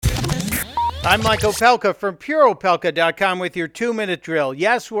I'm Mike Opelka from PureOpelka.com with your 2-minute drill.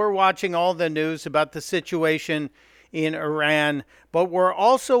 Yes, we're watching all the news about the situation in Iran, but we're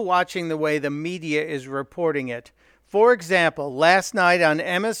also watching the way the media is reporting it. For example, last night on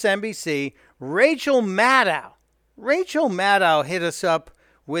MSNBC, Rachel Maddow hit us up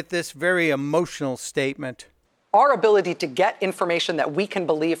with this very emotional statement. Our ability to get information that we can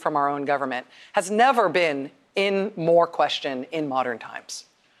believe from our own government has never been in more question in modern times.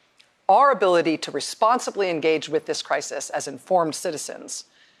 Our ability to responsibly engage with this crisis as informed citizens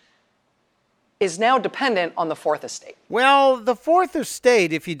is now dependent on the Fourth Estate. Well, the Fourth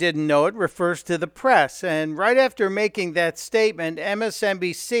Estate, if you didn't know it, refers to the press. And right after making that statement,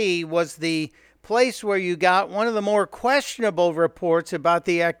 MSNBC was the place where you got one of the more questionable reports about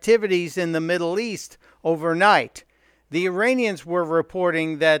the activities in the Middle East overnight. The Iranians were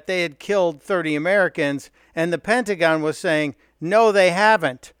reporting that they had killed 30 Americans, and the Pentagon was saying, no, they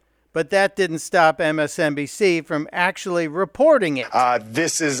haven't. But that didn't stop MSNBC from actually reporting it.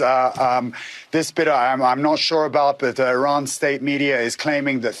 This bit I'm not sure about, but Iran state media is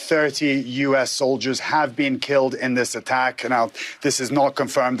claiming that 30 U.S. soldiers have been killed in this attack. Now, this is not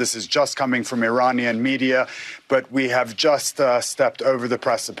confirmed. This is just coming from Iranian media. But we have just stepped over the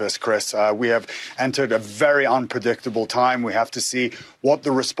precipice, Chris. We have entered a very unpredictable time. We have to see what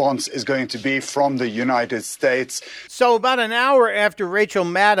the response is going to be from the United States. So about an hour after Rachel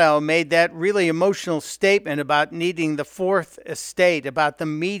Maddow made that really emotional statement about needing the Fourth Estate, about the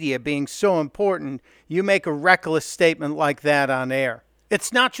media being so important, you make a reckless statement like that on air.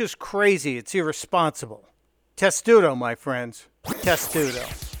 It's not just crazy, it's irresponsible. Testudo, my friends. Testudo.